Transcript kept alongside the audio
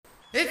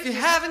If you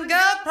haven't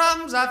got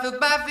problems, I feel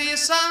bad for your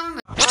son.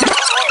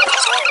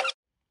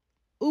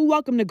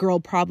 Welcome to Girl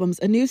Problems,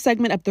 a new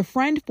segment of the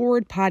Friend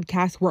Forward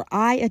podcast where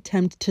I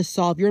attempt to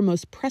solve your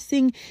most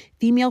pressing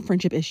female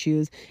friendship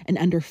issues in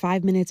under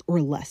 5 minutes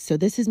or less. So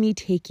this is me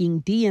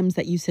taking DMs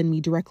that you send me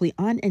directly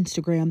on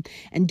Instagram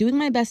and doing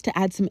my best to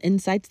add some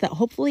insights that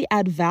hopefully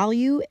add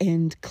value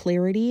and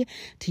clarity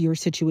to your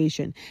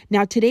situation.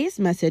 Now, today's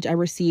message I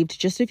received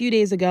just a few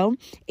days ago,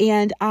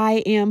 and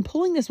I am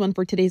pulling this one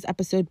for today's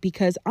episode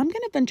because I'm going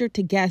to venture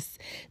to guess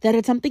that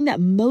it's something that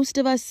most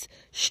of us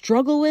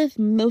struggle with,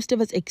 most of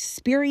us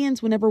experience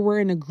whenever we're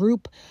in a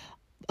group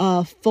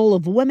full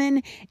of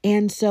women.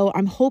 And so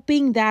I'm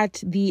hoping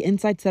that the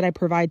insights that I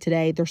provide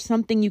today, there's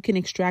something you can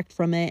extract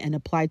from it and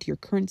apply to your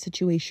current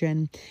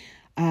situation.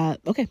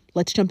 Okay,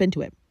 let's jump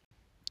into it.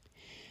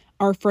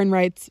 Our friend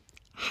writes,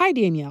 "Hi,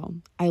 Danielle.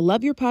 I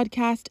love your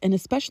podcast and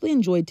especially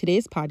enjoyed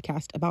today's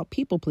podcast about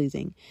people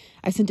pleasing.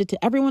 I sent it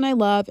to everyone I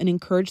love and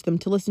encourage them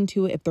to listen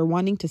to it if they're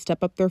wanting to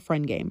step up their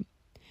friend game.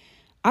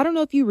 I don't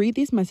know if you read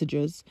these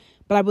messages,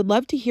 but I would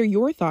love to hear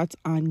your thoughts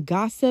on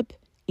gossip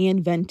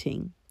and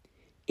venting.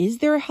 Is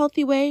there a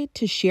healthy way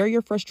to share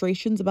your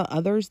frustrations about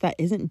others that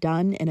isn't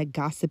done in a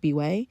gossipy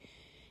way?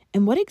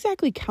 And what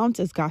exactly counts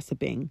as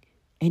gossiping?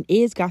 And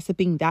is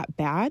gossiping that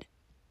bad?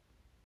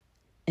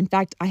 In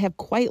fact, I have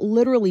quite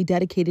literally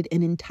dedicated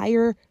an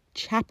entire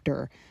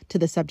chapter to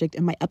the subject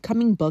in my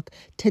upcoming book,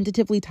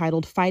 tentatively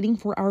titled Fighting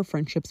for Our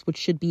Friendships, which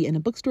should be in a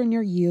bookstore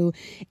near you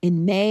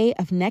in May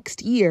of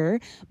next year.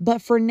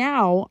 But for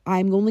now,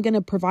 I'm only going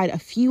to provide a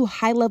few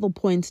high-level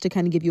points to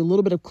kind of give you a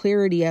little bit of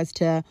clarity as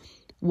to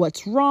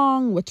what's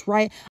wrong, what's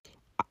right.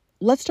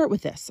 Let's start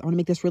with this. I want to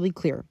make this really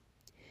clear.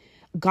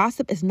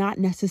 Gossip is not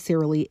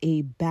necessarily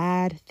a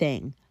bad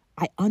thing.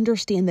 I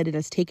understand that it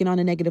has taken on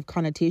a negative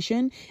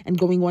connotation, and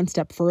going one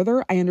step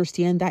further, I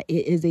understand that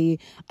it is a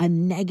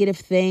negative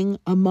thing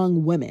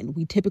among women.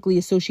 We typically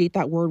associate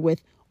that word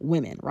with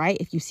women, right?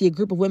 If you see a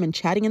group of women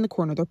chatting in the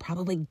corner, they're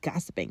probably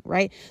gossiping,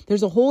 right?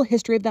 There's a whole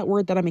history of that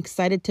word that I'm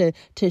excited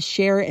to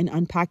share and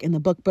unpack in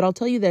the book. But I'll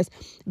tell you this,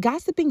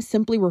 gossiping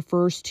simply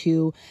refers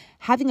to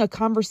having a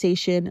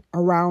conversation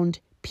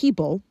around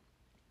people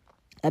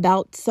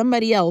about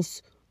somebody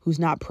else who's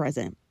not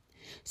present.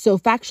 So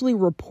factually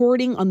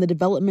reporting on the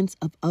developments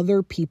of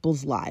other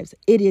people's lives.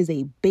 It is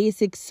a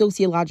basic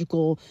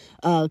sociological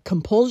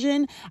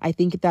compulsion. I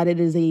think that it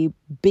is a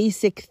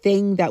basic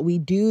thing that we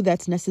do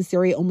that's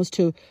necessary almost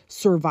to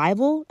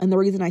survival. And the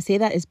reason I say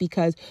that is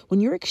because when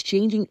you're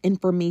exchanging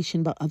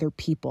information about other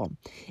people,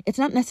 it's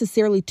not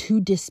necessarily to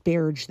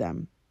disparage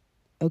them.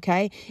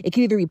 Okay, it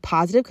can either be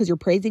positive because you're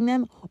praising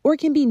them, or it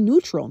can be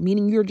neutral,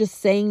 meaning you're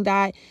just saying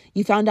that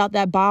you found out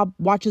that Bob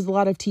watches a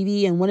lot of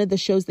TV and one of the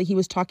shows that he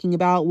was talking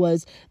about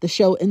was the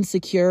show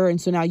Insecure.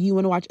 And so now you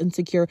want to watch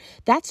Insecure.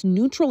 That's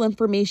neutral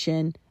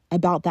information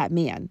about that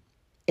man.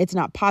 It's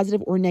not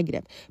positive or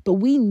negative, but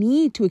we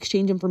need to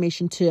exchange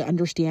information to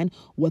understand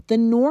what the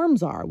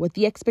norms are, what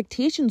the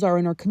expectations are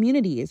in our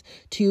communities,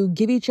 to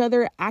give each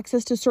other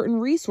access to certain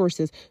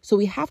resources. So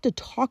we have to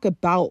talk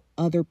about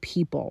other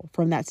people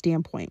from that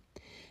standpoint.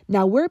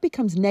 Now, where it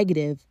becomes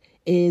negative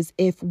is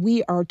if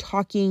we are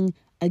talking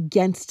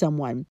against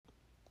someone.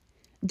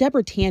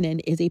 Deborah Tannen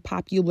is a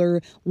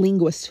popular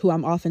linguist who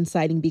I'm often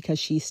citing because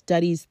she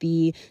studies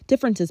the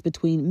differences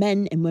between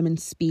men and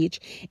women's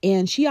speech.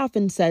 And she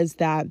often says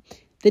that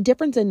the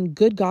difference in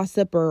good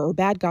gossip or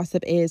bad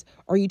gossip is,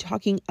 are you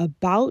talking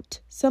about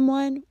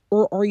someone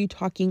or are you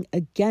talking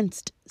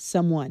against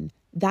someone?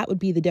 That would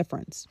be the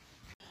difference.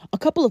 A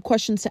couple of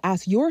questions to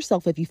ask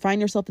yourself if you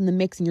find yourself in the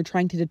mix and you're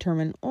trying to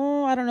determine,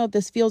 I don't know if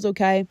this feels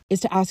okay, is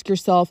to ask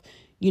yourself,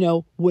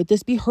 would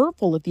this be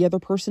hurtful if the other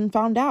person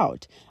found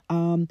out?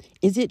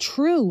 Is it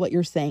true what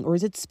you're saying, or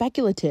is it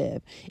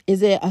speculative?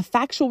 Is it a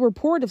factual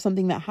report of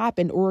something that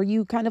happened, or are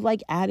you kind of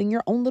like adding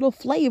your own little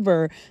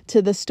flavor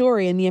to the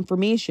story and the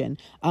information?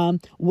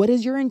 What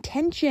is your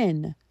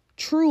intention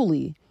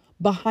truly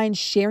behind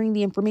sharing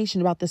the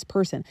information about this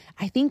person?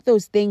 I think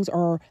those things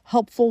are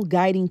helpful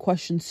guiding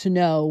questions to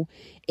know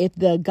if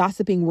the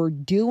gossiping we're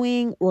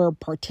doing or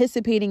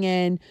participating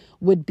in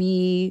would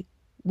be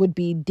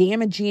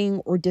damaging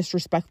or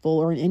disrespectful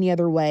or in any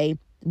other way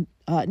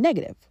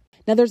negative.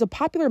 Now, there's a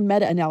popular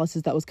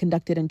meta-analysis that was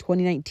conducted in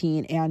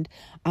 2019,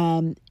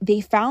 and they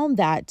found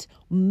that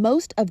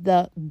most of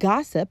the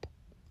gossip,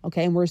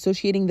 okay, and we're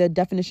associating the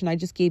definition I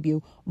just gave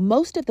you,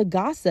 most of the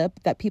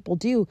gossip that people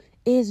do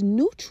is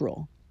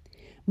neutral.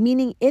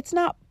 Meaning it's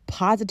not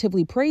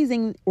positively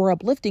praising or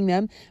uplifting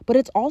them, but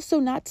it's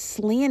also not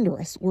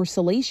slanderous or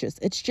salacious.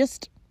 It's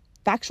just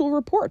factual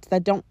reports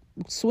that don't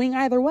swing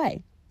either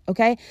way.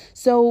 Okay.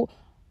 So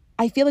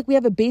I feel like we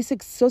have a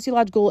basic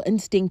sociological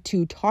instinct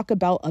to talk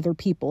about other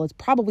people. It's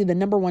probably the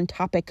number one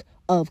topic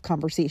of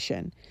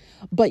conversation.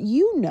 But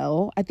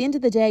at the end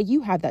of the day,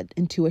 you have that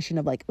intuition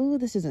of like, oh,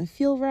 this doesn't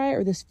feel right,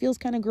 or this feels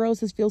kind of gross,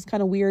 this feels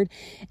kind of weird.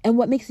 And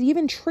what makes it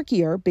even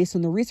trickier, based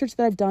on the research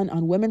that I've done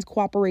on women's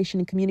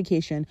cooperation and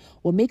communication,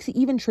 what makes it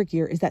even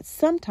trickier is that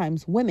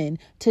sometimes women,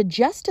 to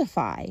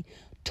justify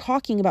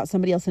talking about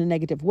somebody else in a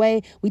negative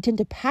way, we tend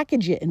to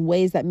package it in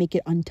ways that make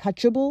it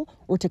untouchable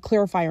or to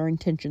clarify our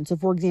intention. So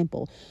for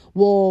example,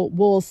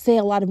 we'll say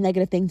a lot of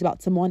negative things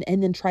about someone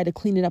and then try to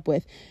clean it up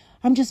with,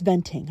 I'm just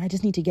venting. I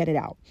just need to get it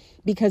out.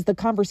 Because the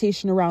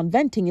conversation around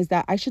venting is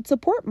that I should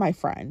support my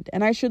friend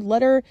and I should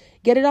let her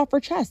get it off her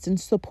chest and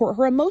support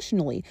her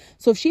emotionally.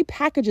 So if she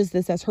packages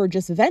this as her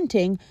just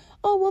venting,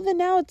 oh, well, then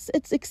now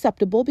it's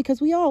acceptable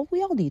because we all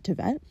need to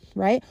vent,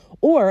 right?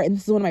 Or, and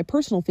this is one of my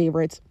personal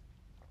favorites,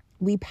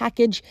 we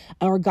package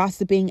our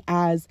gossiping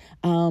as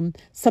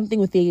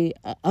something with a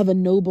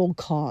noble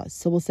cause.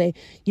 So we'll say,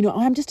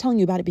 I'm just telling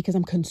you about it because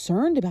I'm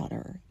concerned about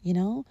her,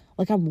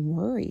 like I'm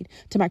worried.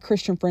 To my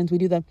Christian friends, we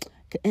do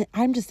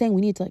I'm just saying we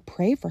need to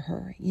pray for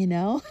her, You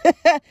know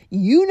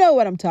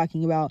what I'm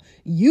talking about.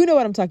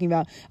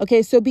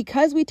 Okay, so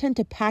because we tend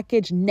to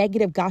package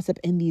negative gossip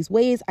in these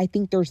ways, I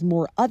think there's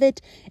more of it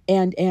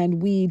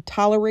and we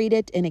tolerate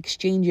it and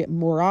exchange it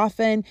more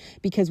often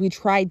because we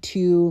try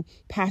to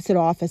pass it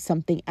off as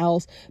something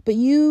else. But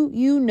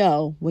you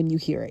know when you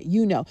hear it,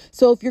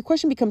 So if your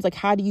question becomes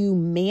how do you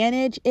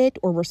manage it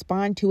or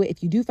respond to it?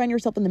 If you do find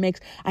yourself in the mix,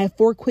 I have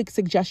 4 quick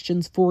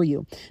suggestions for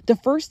you. The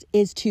first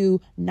is to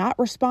not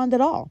respond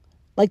at all.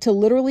 To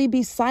literally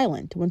be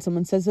silent when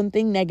someone says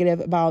something negative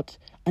about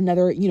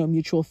another,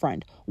 mutual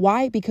friend.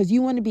 Why? Because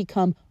you want to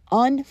become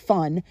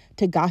unfun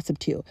to gossip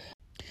to.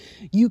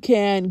 You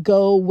can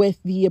go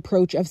with the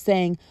approach of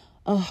saying,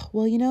 oh,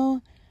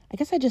 well, I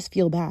guess I just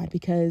feel bad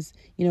because,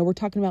 we're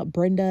talking about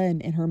Brenda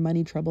and her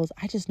money troubles.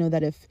 I just know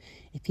that if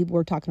people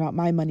were talking about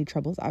my money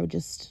troubles, I'd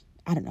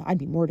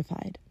be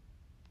mortified.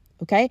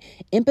 Okay.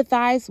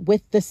 Empathize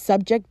with the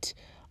subject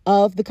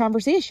of the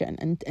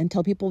conversation and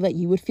tell people that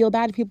you would feel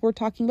bad if people were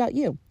talking about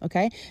you.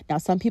 Okay. Now,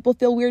 some people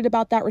feel weird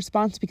about that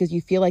response because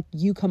you feel like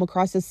you come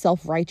across as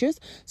self-righteous.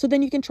 So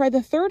then you can try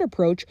the third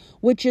approach,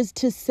 which is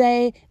to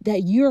say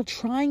that you're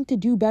trying to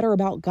do better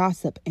about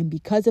gossip. And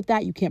because of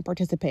that, you can't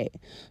participate.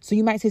 So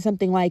you might say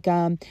something like,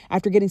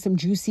 after getting some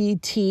juicy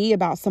tea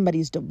about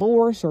somebody's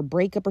divorce or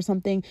breakup or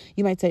something,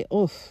 you might say,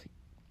 oh,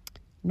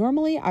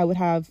 normally I would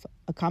have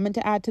a comment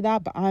to add to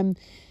that, but I'm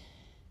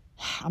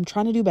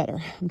trying to do better.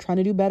 I'm trying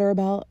to do better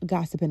about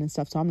gossiping and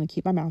stuff. So I'm going to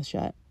keep my mouth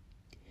shut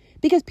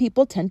because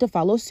people tend to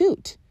follow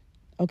suit.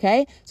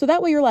 Okay. So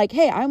that way you're like,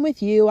 hey, I'm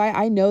with you.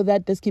 I know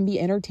that this can be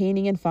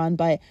entertaining and fun,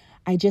 but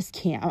I just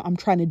can't. I'm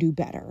trying to do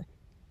better.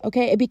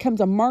 Okay. It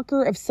becomes a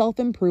marker of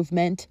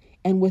self-improvement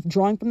and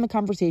withdrawing from the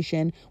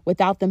conversation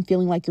without them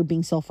feeling like you're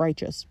being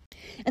self-righteous.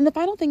 And the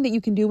final thing that you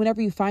can do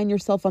whenever you find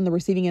yourself on the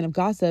receiving end of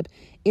gossip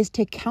is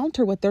to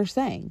counter what they're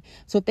saying.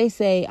 So if they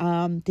say,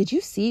 did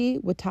you see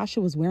what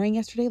Tasha was wearing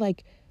yesterday?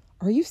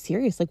 Are you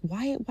serious?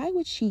 Why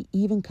would she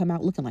even come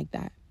out looking like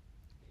that?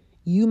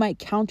 You might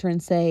counter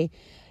and say,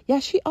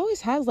 yeah, she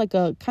always has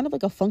a kind of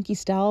a funky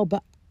style,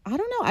 but I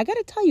don't know. I got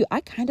to tell you,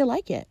 I kind of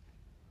like it.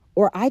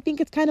 Or I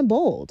think it's kind of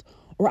bold.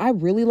 Or I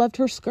really loved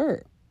her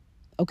skirt.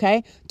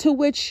 Okay. To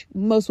which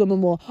most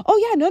women will,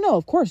 oh yeah, no,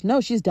 of course. No,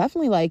 she's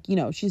definitely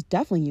she's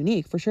definitely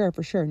unique for sure.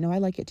 No, I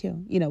like it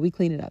too. We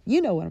clean it up. You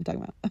know what I'm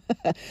talking about.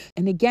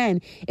 And again,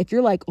 if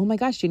you're like, oh my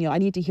gosh, Danielle, I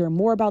need to hear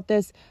more about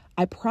this.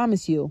 I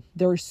promise you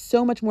there's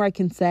so much more I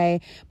can say,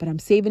 but I'm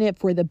saving it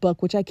for the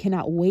book, which I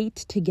cannot wait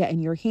to get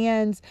in your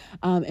hands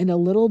in a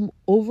little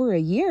over a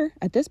year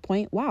at this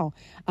point. Wow.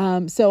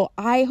 So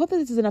I hope that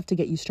this is enough to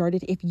get you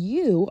started. If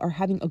you are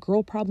having a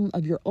girl problem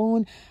of your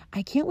own,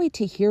 I can't wait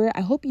to hear it.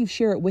 I hope you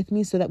share it with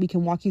me so that we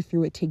can walk you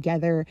through it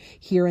together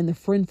here in the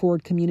Friend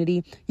Forward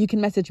community. You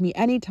can message me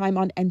anytime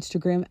on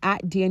Instagram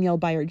at Danielle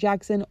Byard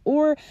Jackson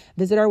or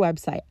visit our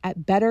website at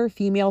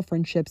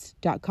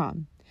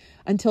betterfemalefriendships.com.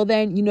 Until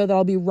then, you know that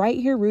I'll be right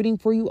here rooting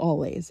for you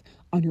always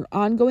on your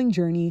ongoing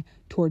journey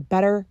toward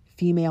better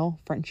female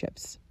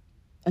friendships.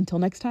 Until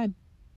next time.